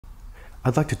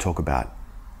I'd like to talk about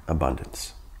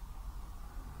abundance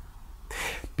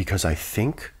because I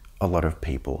think a lot of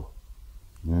people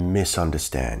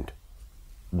misunderstand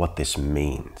what this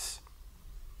means.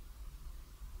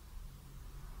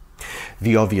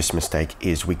 The obvious mistake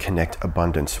is we connect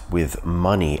abundance with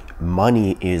money.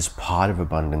 Money is part of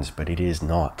abundance, but it is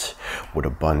not what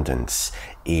abundance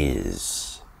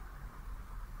is.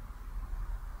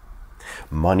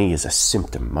 Money is a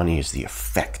symptom. Money is the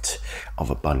effect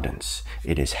of abundance.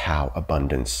 It is how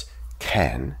abundance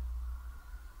can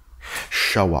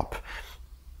show up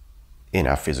in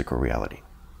our physical reality.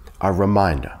 A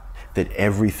reminder that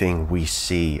everything we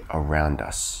see around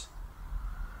us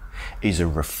is a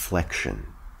reflection,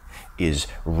 is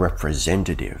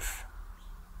representative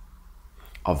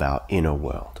of our inner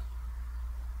world.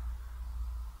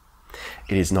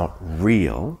 It is not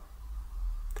real,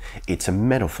 it's a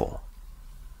metaphor.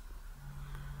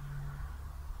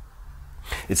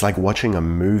 It's like watching a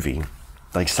movie,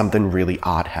 like something really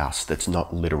art house that's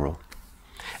not literal,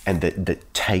 and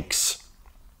that takes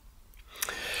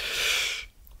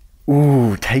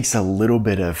a little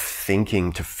bit of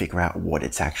thinking to figure out what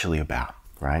it's actually about,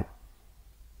 right?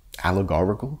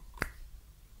 Allegorical?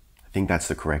 I think that's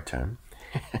the correct term.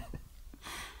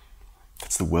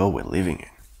 That's the world we're living in.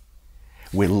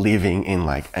 We're living in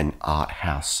like an art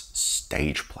house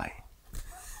stage play.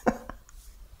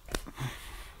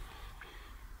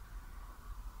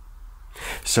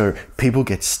 So people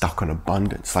get stuck on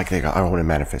abundance. Like they go, I want to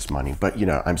manifest money, but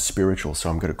I'm spiritual, so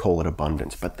I'm going to call it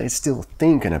abundance. But they're still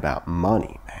thinking about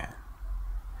money, man.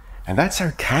 And that's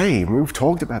okay. We've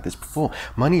talked about this before.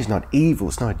 Money is not evil.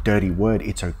 It's not a dirty word.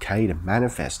 It's okay to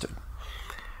manifest it.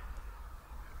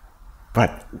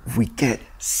 But we get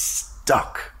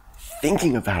stuck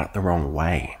thinking about it the wrong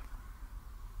way.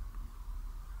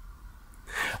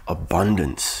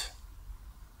 Abundance.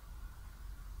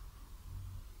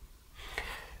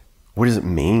 What does it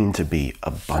mean to be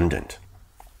abundant?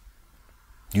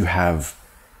 You have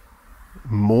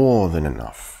more than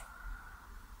enough.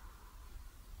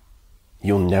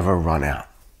 You'll never run out.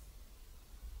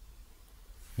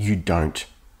 You don't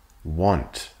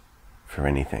want for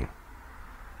anything.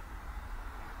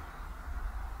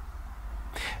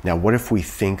 Now, what if we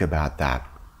think about that?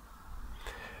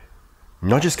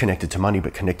 Not just connected to money,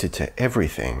 but connected to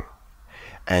everything.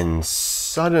 And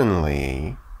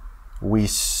suddenly we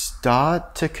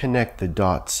start to connect the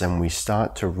dots and we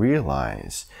start to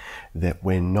realize that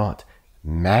we're not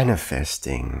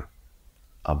manifesting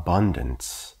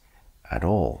abundance at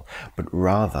all, but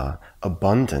rather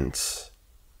abundance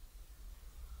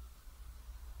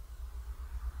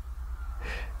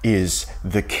is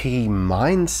the key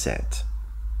mindset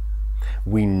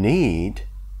we need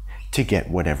to get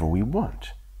whatever we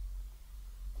want.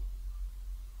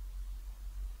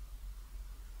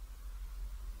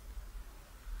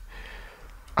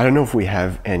 I don't know if we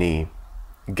have any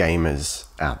gamers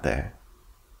out there,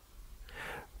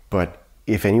 but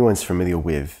if anyone's familiar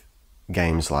with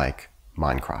games like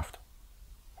Minecraft,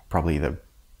 probably the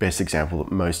best example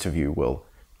that most of you will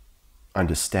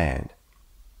understand.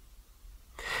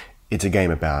 It's a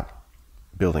game about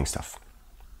building stuff,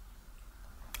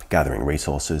 gathering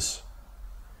resources,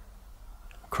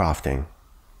 crafting,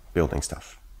 building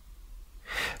stuff.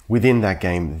 Within that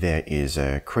game, there is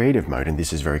a creative mode, and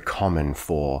this is very common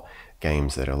for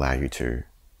games that allow you to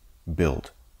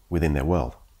build within their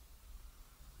world.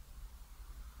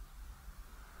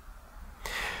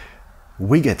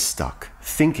 We get stuck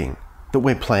thinking that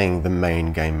we're playing the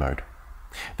main game mode,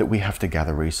 that we have to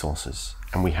gather resources,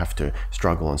 and we have to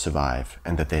struggle and survive,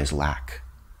 and that there's lack.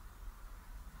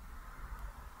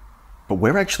 But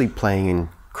we're actually playing in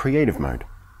creative mode.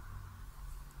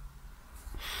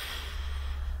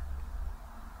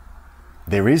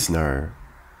 There is no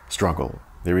struggle.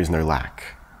 There is no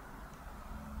lack.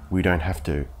 We don't have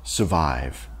to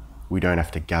survive. We don't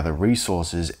have to gather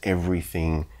resources.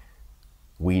 Everything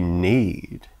we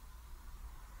need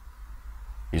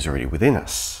is already within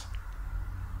us.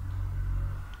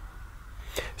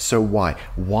 So why?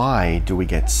 Why do we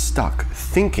get stuck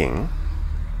thinking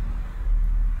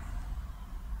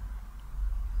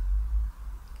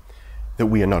that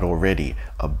we are not already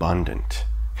abundant?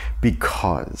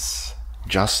 Because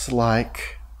just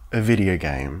like a video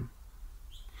game,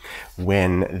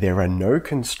 when there are no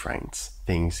constraints,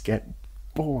 things get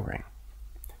boring.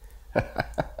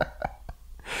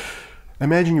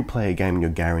 Imagine you play a game and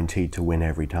you're guaranteed to win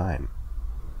every time.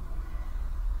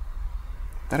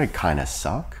 That'd kind of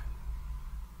suck.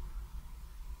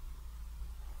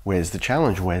 Where's the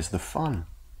challenge? Where's the fun?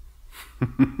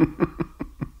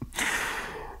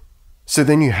 So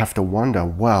then you have to wonder,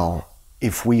 well,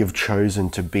 if we have chosen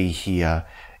to be here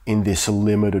in this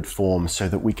limited form so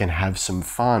that we can have some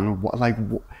fun,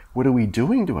 what are we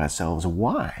doing to ourselves?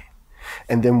 Why?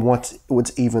 And then what's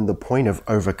even the point of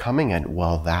overcoming it?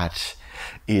 Well, that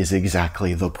is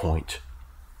exactly the point.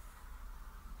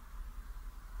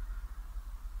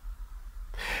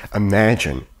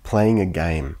 Imagine playing a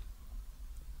game,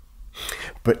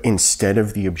 but instead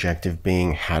of the objective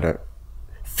being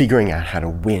figuring out how to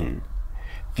win,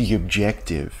 the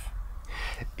objective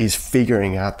is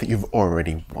figuring out that you've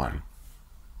already won.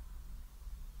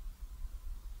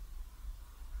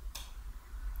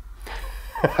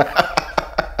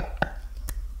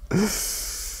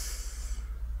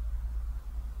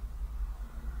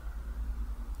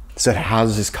 So how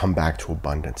does this come back to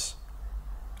abundance?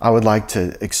 I would like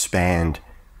to expand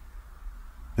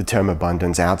the term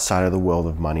abundance outside of the world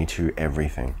of money to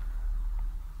everything.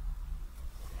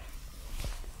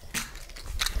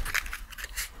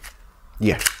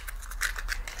 Yeah.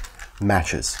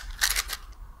 Matches.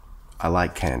 I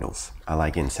like candles. I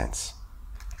like incense.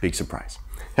 Big surprise.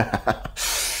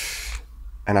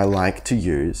 And I like to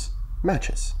use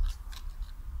matches.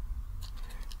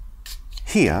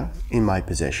 Here, in my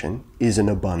possession, is an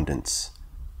abundance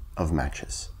of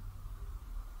matches.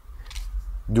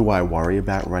 Do I worry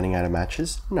about running out of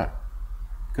matches? No.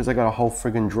 Because I got a whole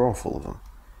friggin' drawer full of them.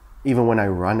 Even when I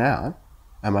run out,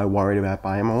 am I worried about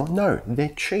buying more? No, they're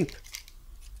cheap.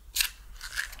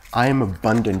 I am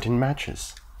abundant in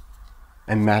matches.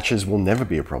 And matches will never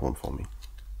be a problem for me.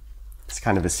 It's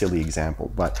kind of a silly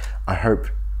example, but I hope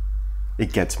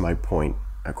it gets my point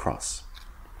across.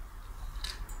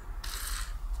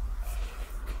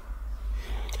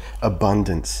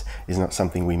 Abundance is not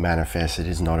something we manifest. It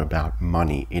is not about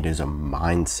money. It is a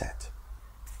mindset.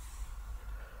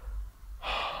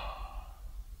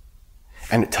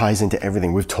 And it ties into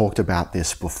everything. We've talked about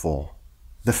this before.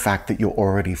 The fact that you're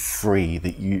already free,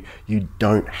 that you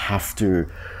don't have to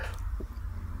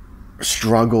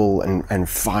struggle and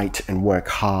fight and work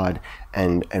hard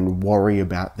and worry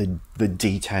about the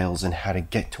details and how to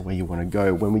get to where you want to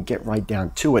go. When we get right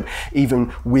down to it,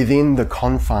 even within the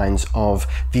confines of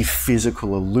the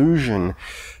physical illusion,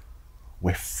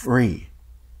 we're free.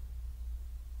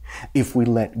 If we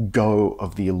let go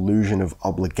of the illusion of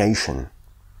obligation,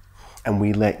 and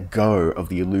we let go of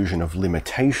the illusion of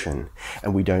limitation,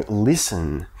 and we don't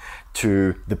listen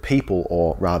to the people,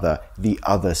 or rather the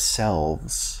other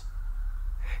selves,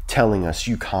 telling us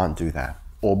you can't do that,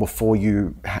 or before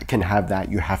you can have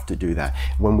that, you have to do that.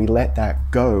 When we let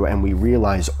that go and we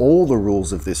realize all the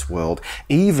rules of this world,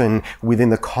 even within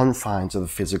the confines of the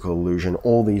physical illusion,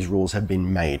 all these rules have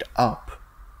been made up.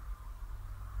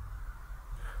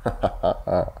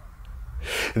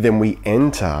 Then we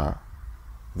enter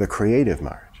the creative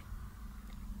mode.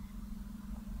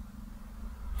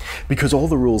 Because all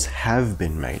the rules have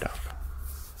been made up.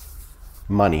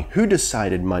 Money. Who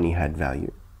decided money had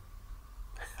value?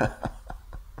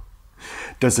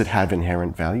 Does it have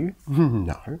inherent value?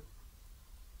 No.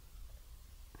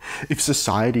 If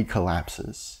society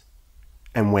collapses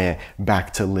and we're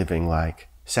back to living like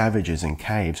savages in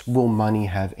caves, will money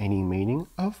have any meaning?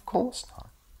 Of course not.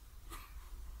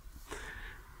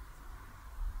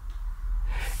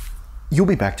 You'll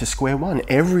be back to square one.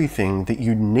 Everything that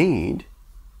you need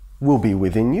will be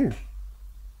within you.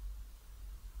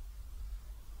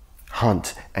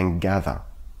 Hunt and gather.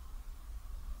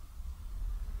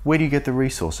 Where do you get the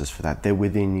resources for that? They're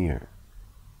within you.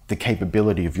 The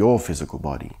capability of your physical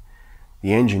body,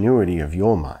 the ingenuity of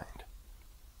your mind.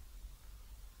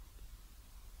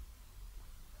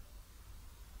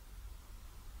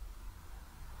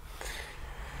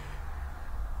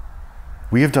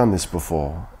 We have done this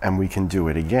before, and we can do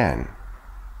it again.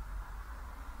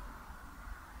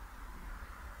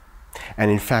 And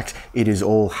in fact, it is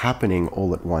all happening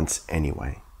all at once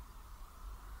anyway.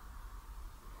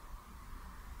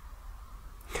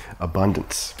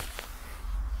 Abundance.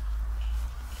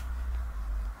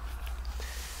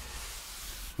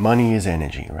 Money is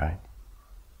energy, right?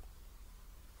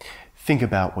 Think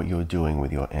about what you're doing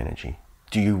with your energy.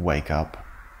 Do you wake up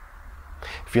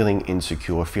feeling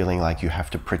insecure, feeling like you have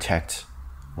to protect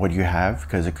what you have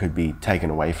because it could be taken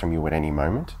away from you at any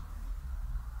moment?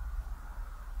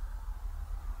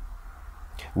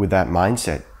 With that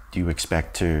mindset, do you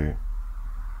expect to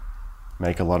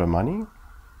make a lot of money?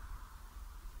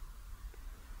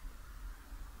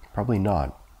 Probably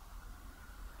not.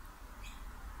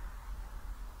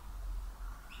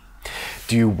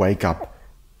 Do you wake up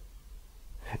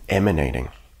emanating,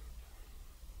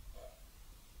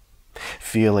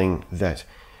 feeling that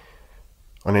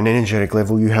on an energetic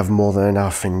level you have more than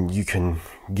enough and you can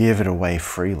give it away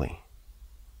freely?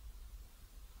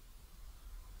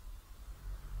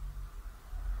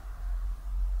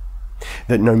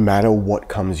 That no matter what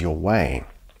comes your way,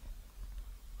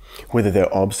 whether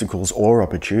they're obstacles or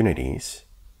opportunities,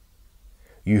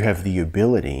 you have the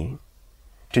ability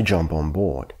to jump on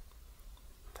board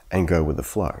and go with the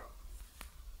flow.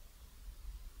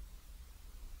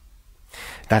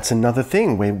 That's another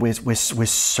thing. We're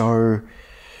so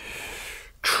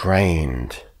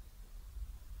trained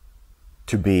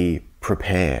to be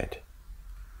prepared.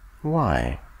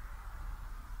 Why?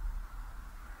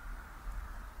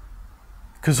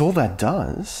 Because all that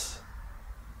does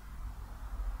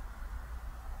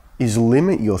is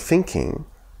limit your thinking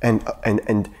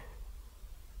and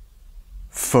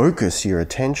focus your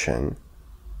attention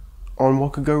on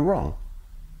what could go wrong.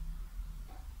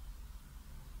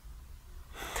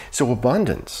 So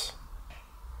abundance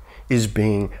is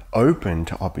being open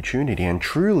to opportunity and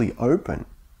truly open.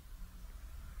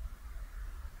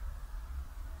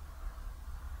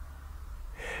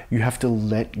 You have to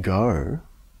let go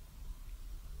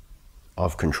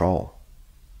of control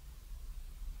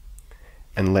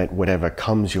and let whatever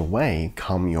comes your way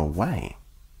come your way.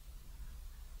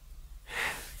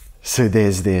 So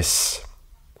there's this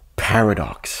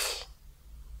paradox.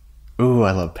 Ooh,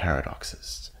 I love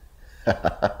paradoxes.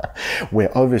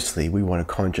 Where obviously we want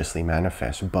to consciously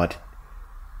manifest, but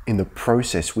in the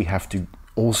process we have to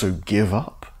also give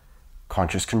up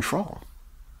conscious control.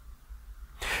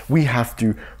 We have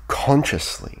to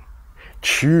consciously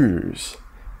choose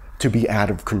to be out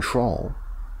of control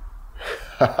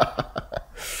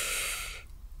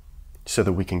so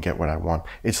that we can get what I want.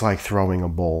 It's like throwing a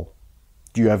ball.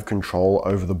 Do you have control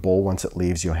over the ball once it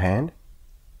leaves your hand?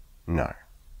 No.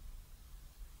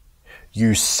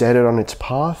 You set it on its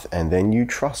path and then you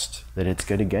trust that it's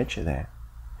going to get you there.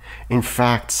 In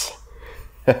fact,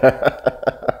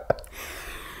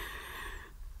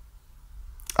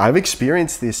 I've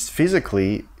experienced this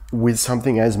physically with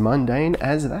something as mundane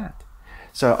as that.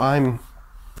 So I'm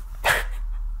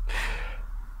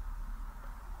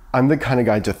the kind of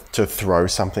guy to throw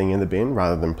something in the bin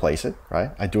rather than place it,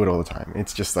 right? I do it all the time.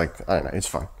 It's just like, I don't know, it's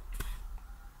fun.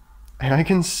 And I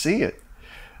can see it.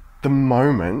 The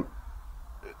moment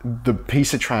the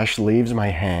piece of trash leaves my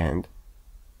hand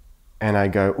and I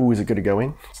go, ooh, is it going to go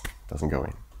in? It doesn't go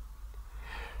in.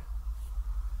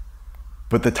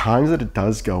 But the times that it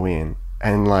does go in,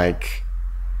 and like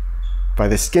by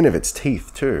the skin of its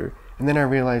teeth too, and then I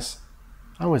realize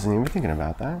I wasn't even thinking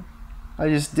about that. I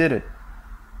just did it.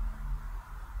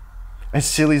 As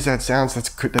silly as that sounds,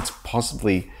 that's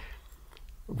possibly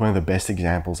one of the best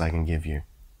examples I can give you.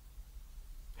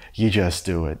 You just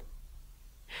do it.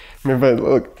 Remember,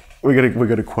 look, we're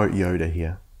gonna quote Yoda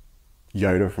here.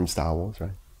 Yoda from Star Wars,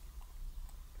 right?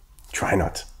 Try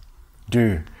not.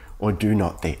 Do or do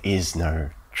not. There is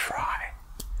no try.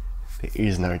 There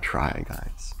is no try,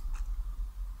 guys.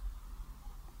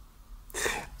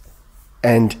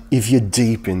 And if you're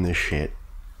deep in the shit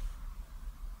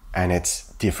and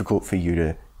it's difficult for you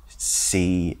to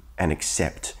see and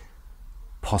accept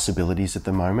possibilities at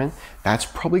the moment, that's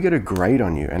probably going to grate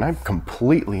on you, and I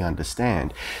completely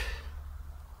understand.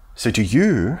 So to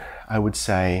you, I would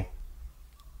say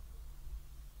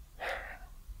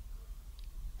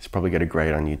it's probably going to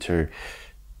grate on you too,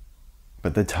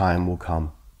 but the time will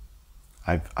come.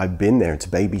 I've been there. It's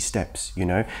baby steps, you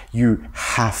know. You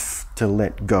have to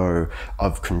let go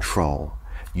of control.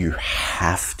 You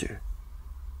have to.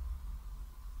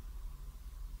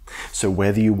 So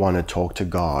whether you want to talk to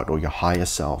God or your higher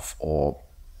self, or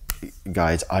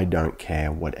guys, I don't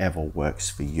care, whatever works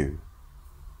for you.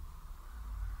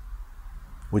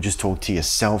 Or just talk to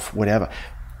yourself, whatever.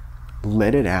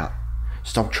 Let it out.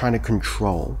 Stop trying to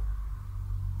control.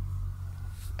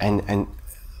 And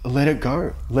let it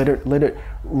go. Let it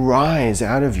rise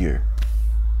out of you.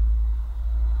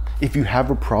 If you have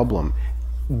a problem,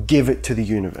 give it to the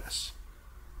universe.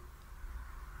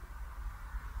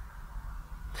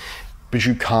 But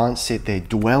you can't sit there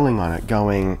dwelling on it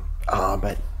going,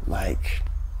 but like,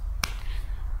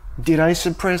 did I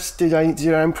impress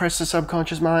the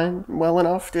subconscious mind well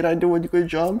enough? Did I do a good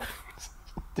job?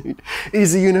 Dude,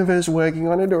 is the universe working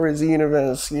on it, or is the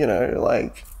universe, you know,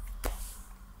 like,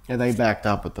 are they backed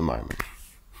up at the moment?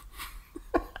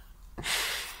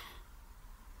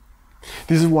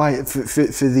 This is why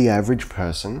for the average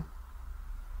person,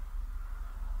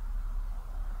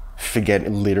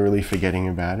 literally forgetting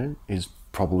about it is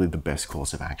probably the best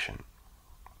course of action.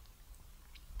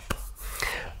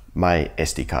 My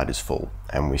SD card is full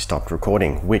and we stopped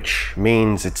recording, which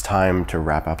means it's time to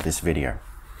wrap up this video.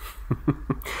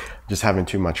 Just having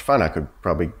too much fun. I could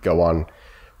probably go on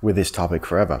with this topic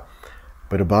forever.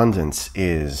 But abundance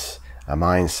is a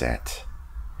mindset.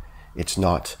 It's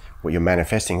not what you're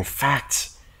manifesting. In fact,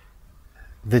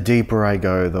 the deeper I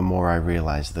go, the more I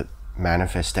realize that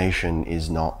manifestation is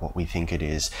not what we think it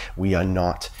is. We are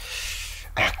not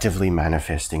actively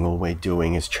manifesting. All we're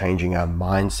doing is changing our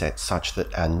mindset such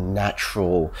that our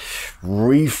natural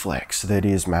reflex that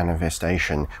is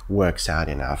manifestation works out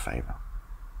in our favor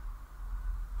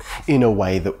in a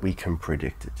way that we can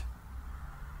predict it,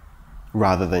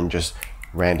 rather than just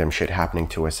random shit happening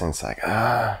to us and it's like,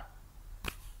 all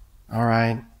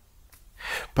right.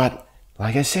 But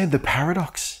like I said, the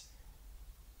paradox,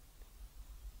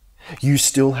 you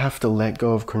still have to let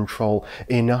go of control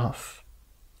enough,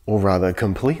 or rather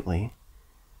completely,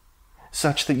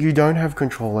 such that you don't have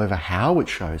control over how it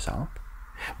shows up,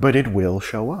 but it will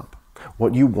show up.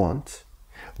 What you want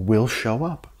will show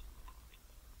up.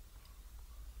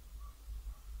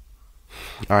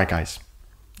 All right, guys.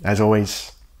 As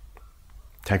always,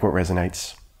 take what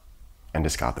resonates and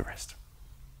discard the rest.